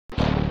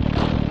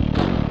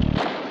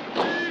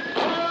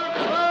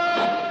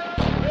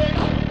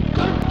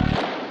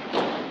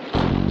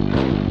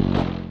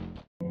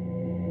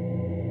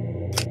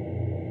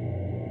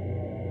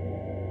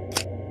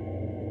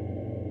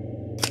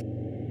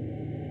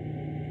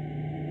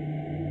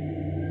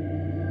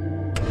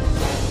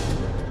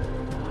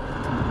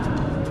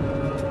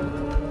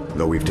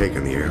Though we've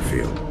taken the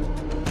airfield,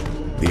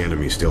 the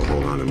enemy still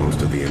hold on to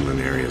most of the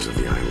inland areas of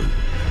the island.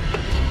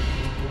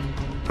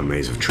 A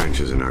maze of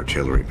trenches and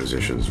artillery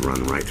positions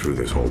run right through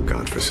this whole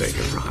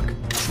godforsaken rock.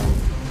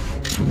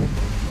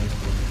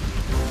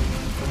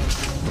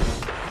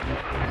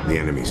 The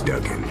enemy's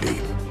dug in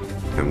deep,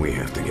 and we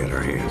have to get our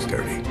hands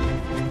dirty.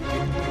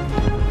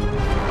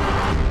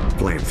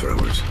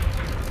 Flamethrowers.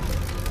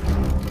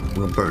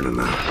 We'll burn them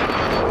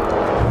out.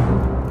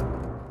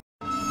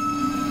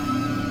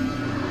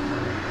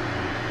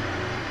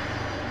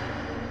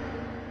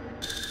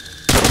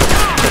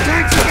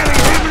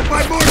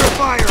 By mortar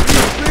fire!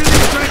 Clear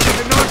these trenches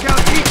and knock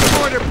out each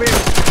mortar pin!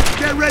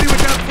 Get ready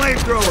with that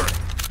flamethrower!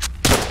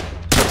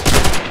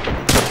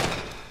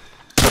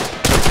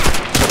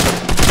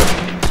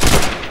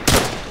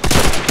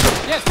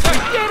 Yes, sir!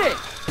 Get it!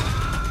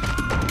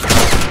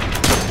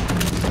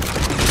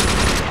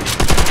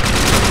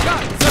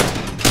 Got it, sir!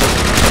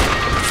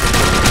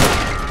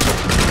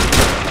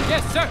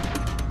 Yes, sir!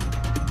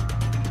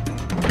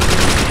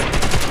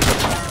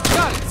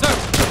 Got it, sir!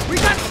 We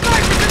got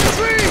snipers in the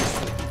trees!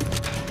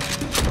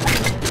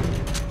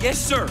 Yes,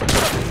 sir!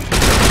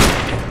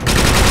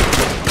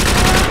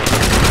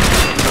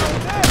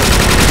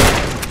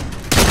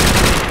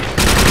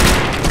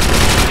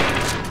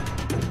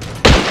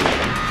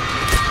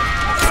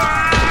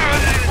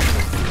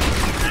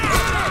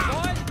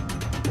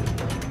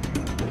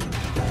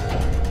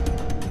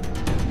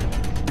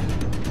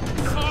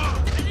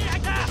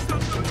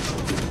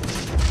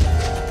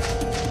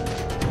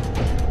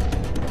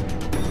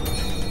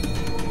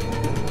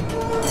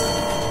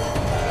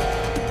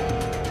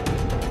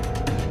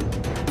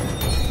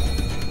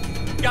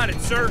 Got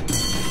it, sir.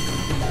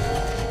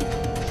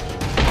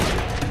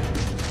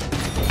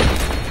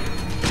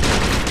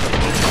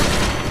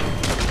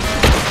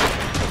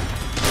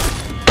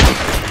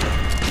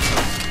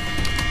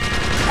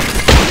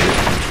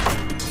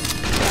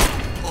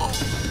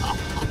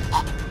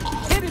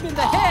 Hit him in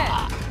the head.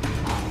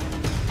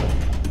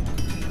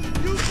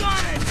 You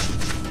got it!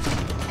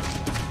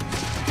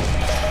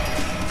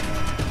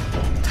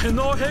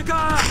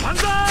 Tennoheka,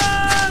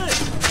 banzai!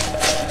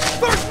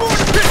 First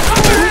mortar pit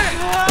up ahead!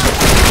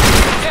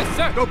 Yes,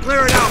 sir. Go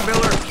clear it out,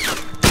 Miller.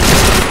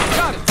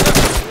 Got it, sir.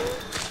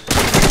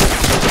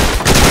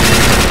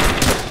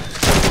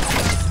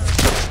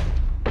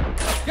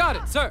 Got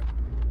it, sir.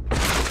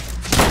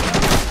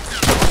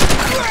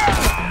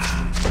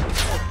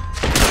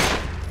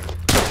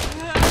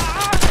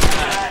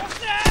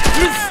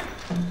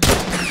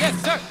 Yes,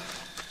 sir.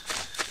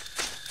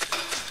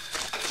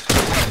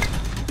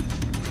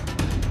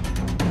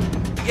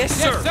 Yes,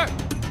 sir. Yes, sir.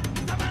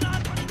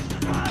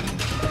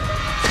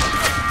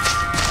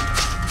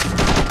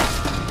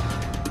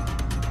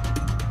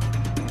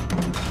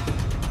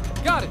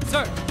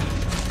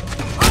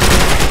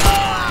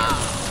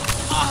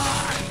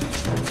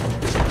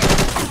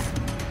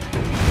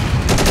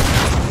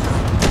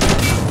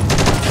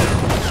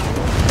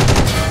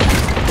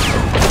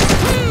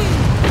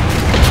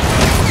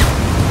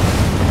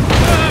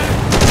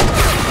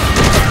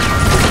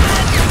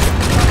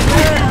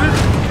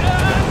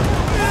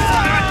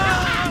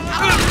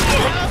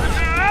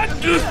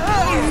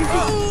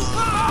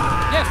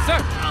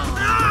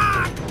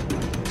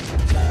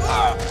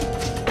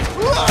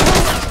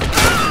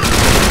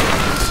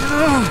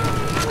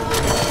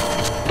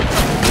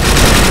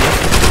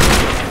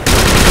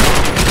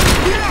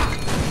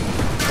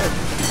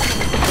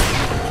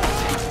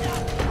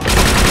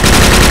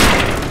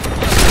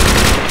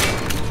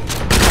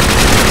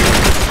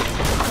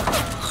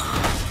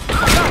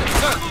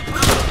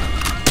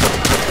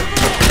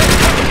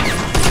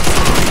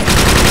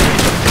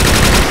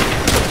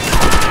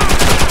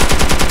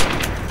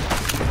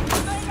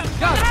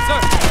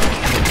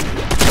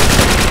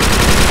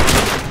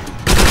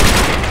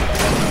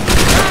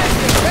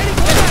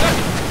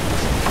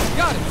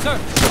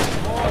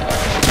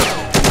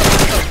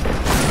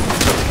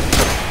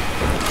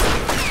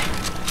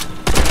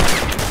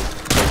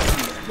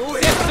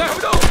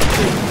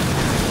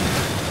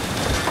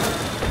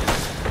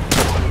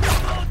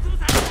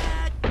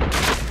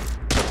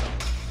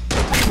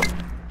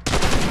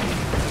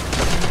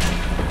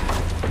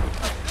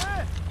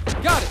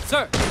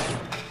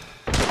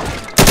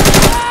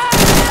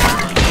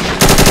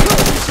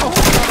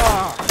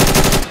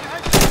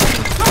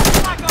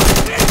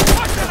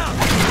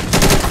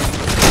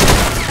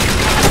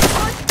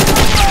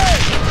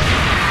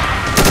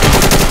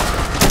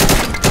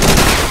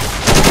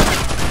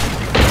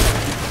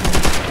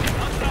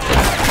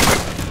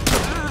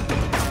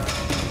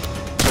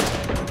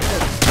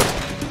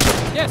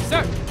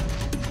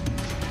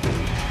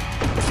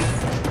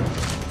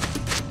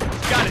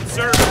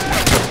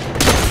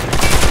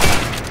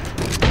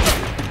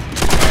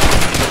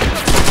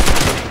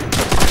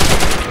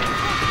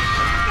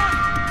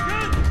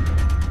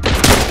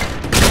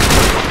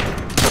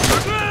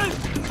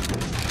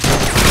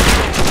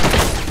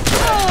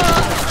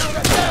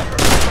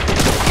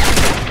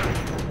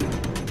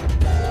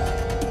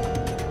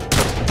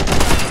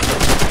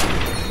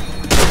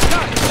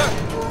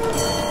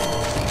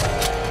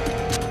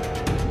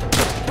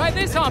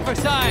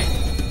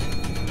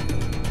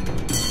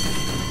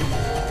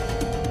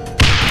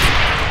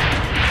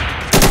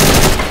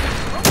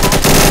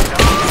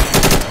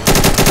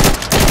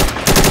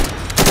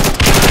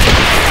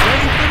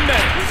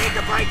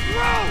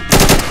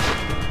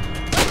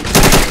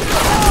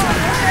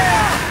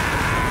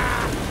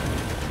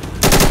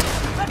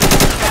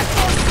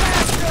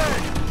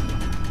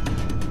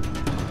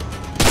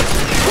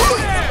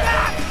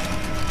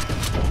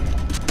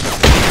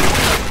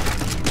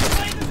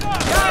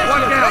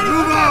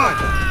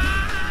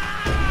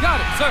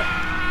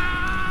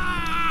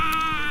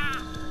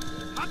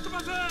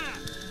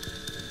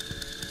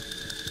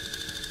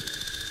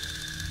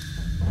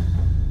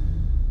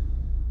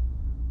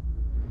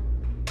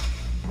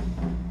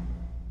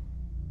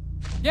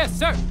 Yes,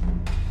 sir.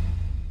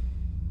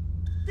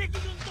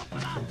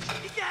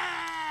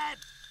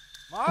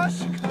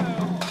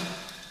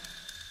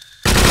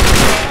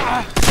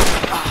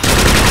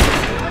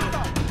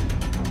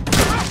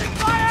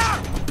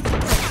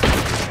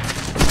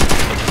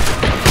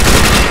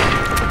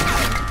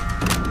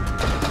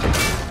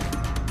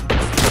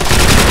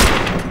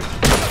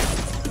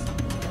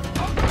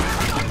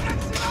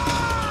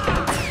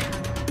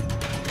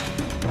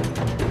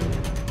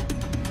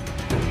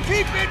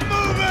 Keep it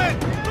moving!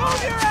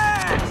 Move your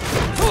ass!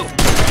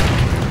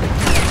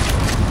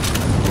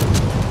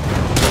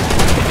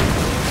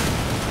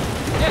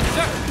 Yes,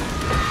 sir.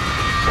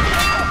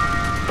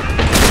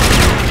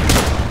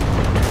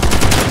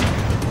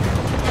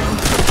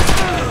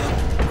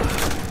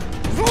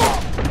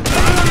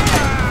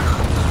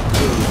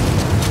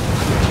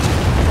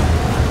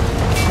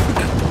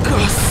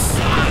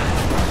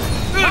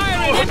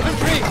 Fire and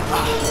infantry!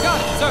 Got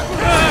it, sir.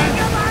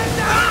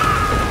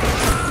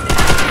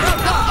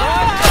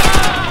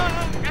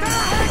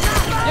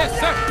 Yes,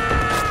 sir.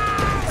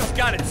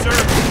 Got it, sir.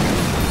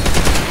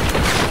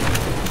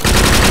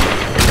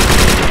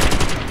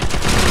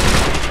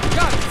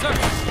 Got it, sir.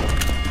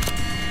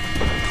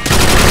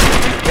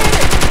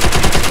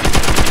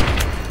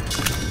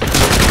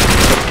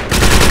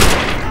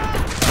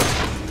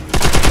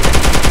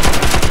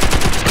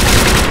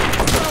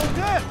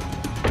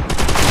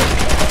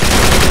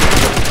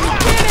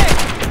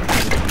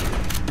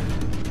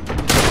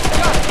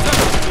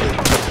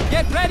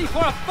 Get ready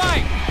for a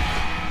fight!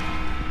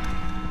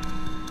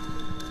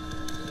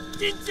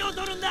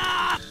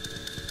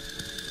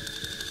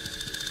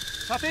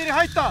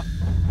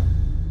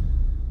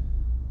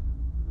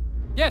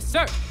 Yes,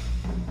 sir.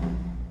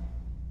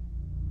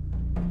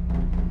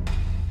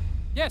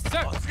 Yes,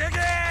 sir.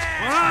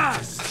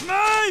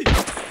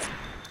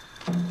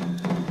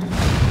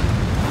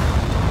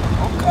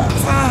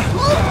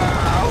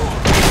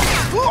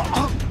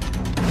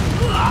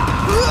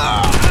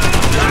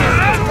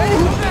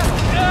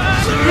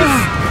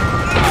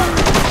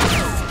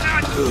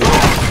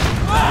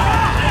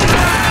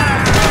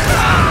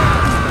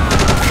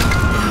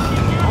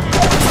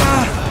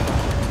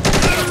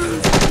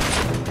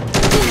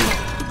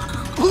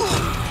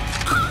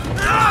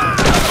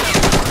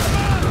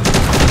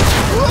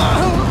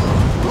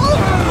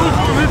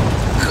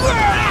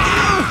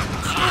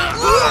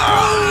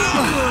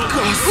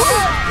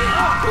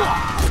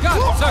 Got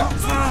it,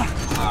 sir.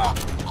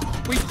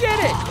 We did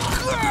it!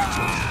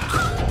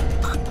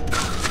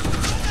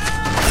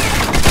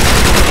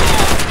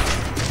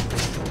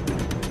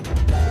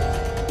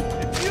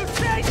 You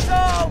say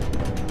so!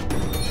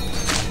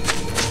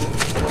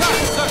 Got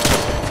it, sir.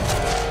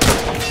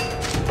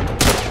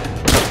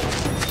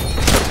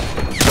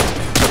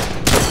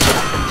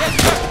 Yes,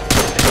 sir.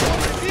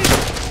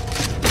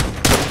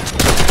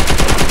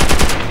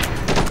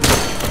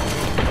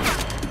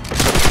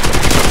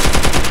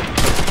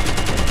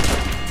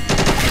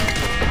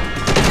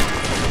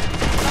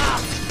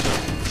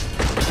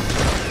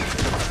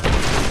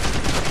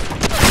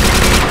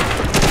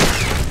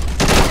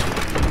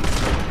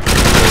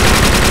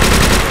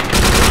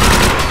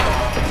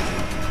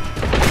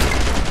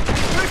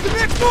 Where's the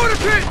next mortar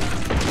pit?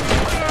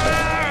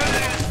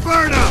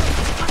 Burn up!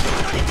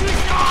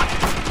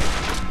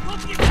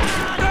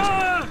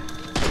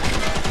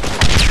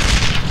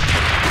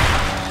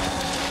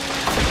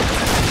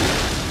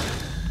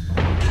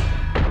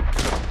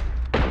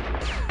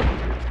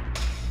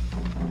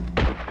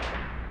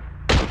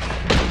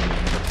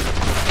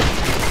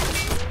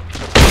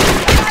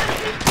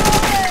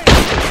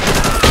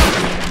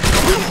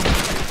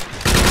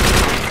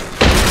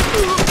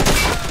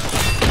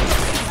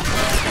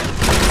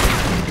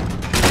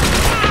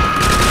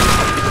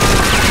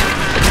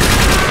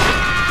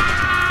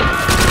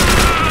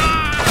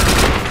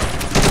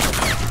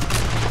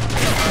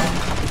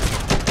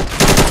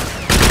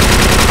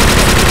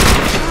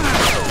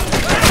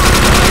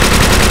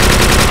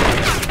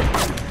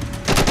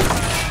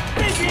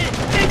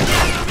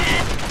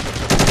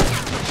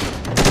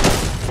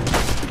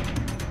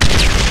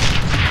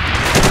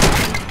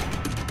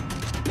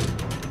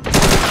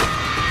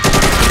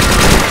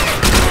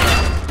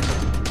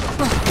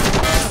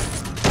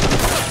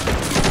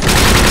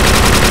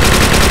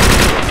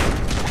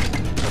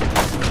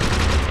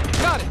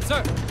 Got it,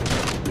 sir.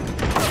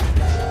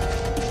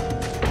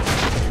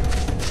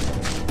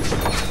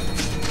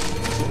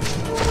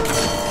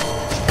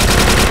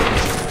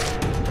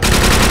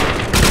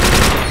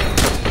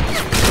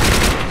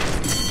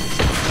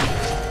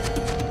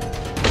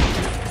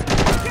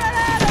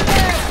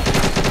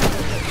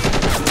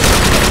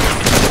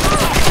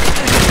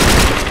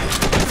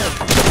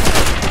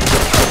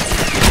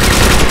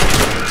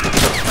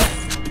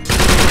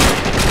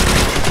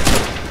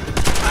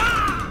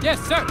 Yes,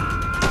 sir.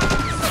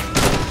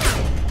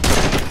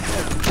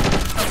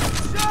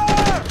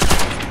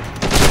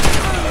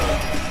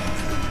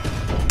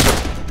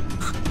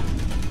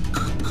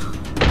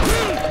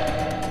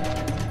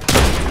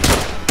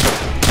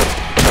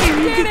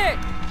 We did it!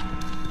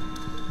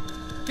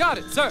 Got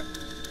it, sir.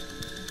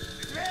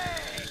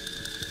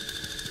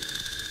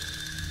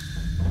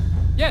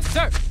 Yes,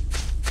 sir.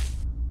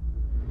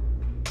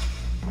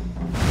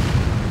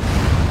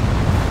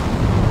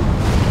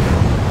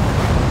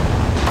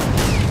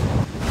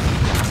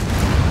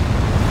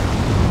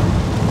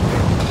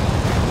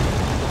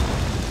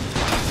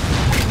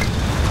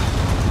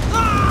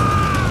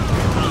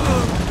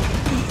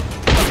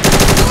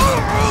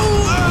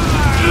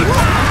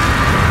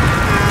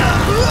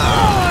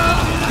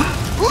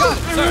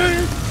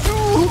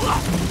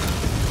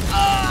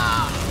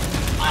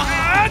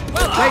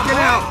 Take it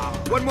out!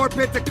 One more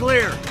pit to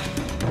clear.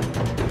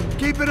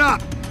 Keep it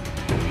up!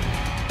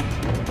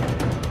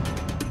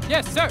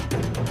 Yes, sir.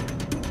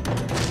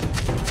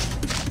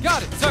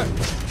 Got it, sir.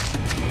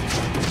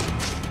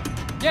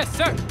 Yes,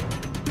 sir.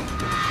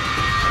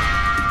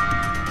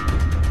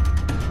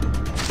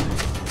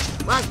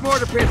 Last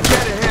mortar pit's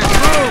dead ahead.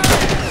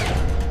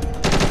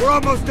 Move! We're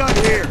almost done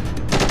here.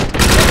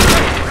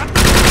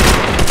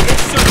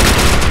 Yes, sir.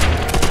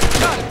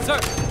 Got it, sir.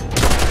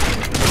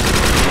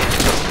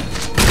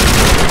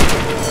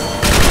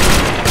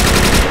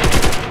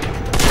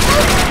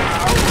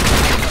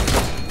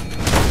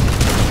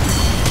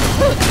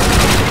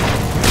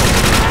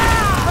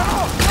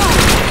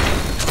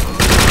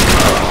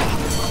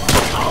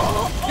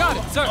 Got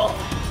it, sir.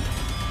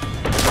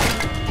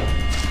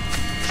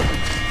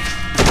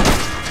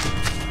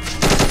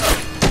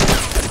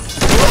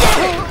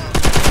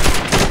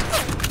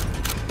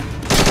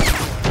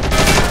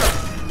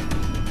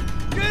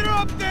 Get her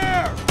up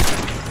there!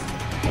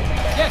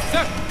 Yes,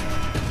 sir.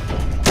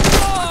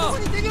 Oh!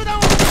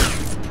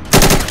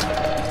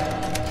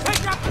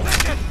 Take your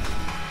position!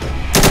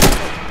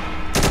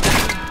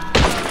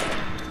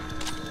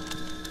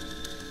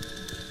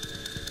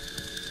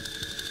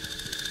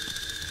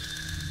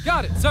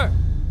 Got it, sir.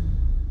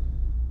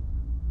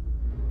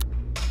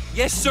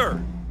 Yes, sir.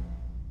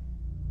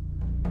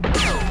 Go!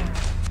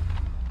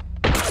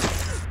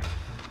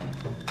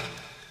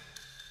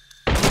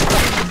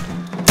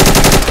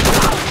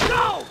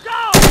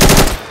 Go!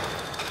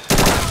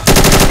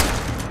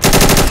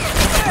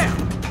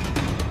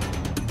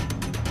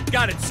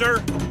 Got it,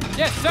 sir.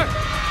 Yes, sir.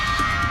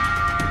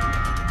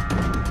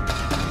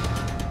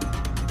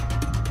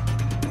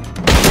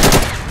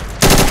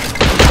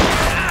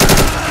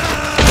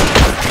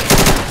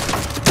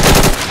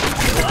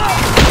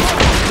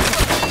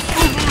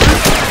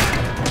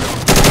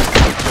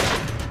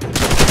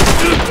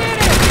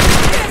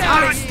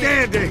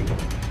 Outstanding!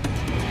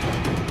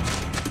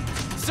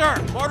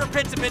 Sir, mortar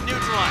pits have been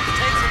neutralized.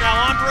 Tanks are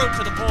now en route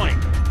to the point.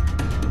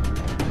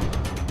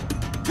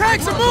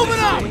 Tanks are moving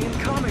up!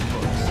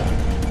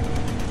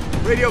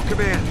 Radio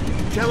command.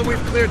 Tell them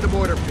we've cleared the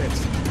mortar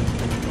pits.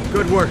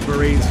 Good work,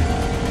 Marines.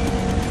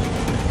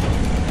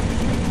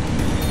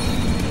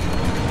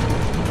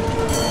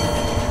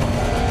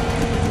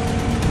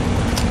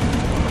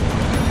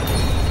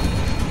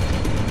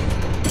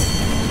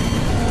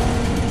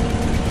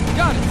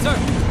 Got it, sir.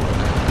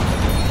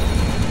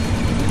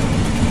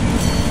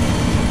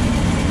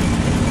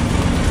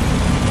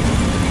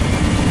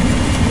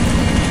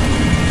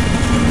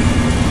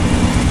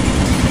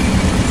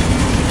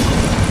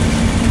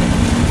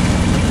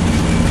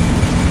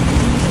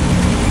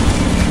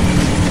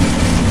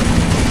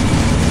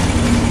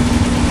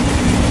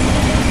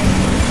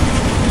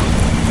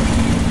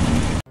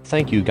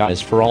 Thank you guys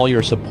for all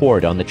your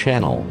support on the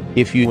channel.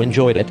 If you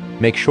enjoyed it,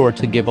 make sure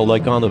to give a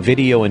like on the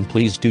video and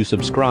please do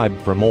subscribe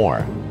for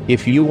more.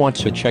 If you want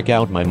to check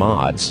out my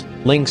mods,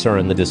 links are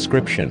in the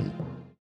description.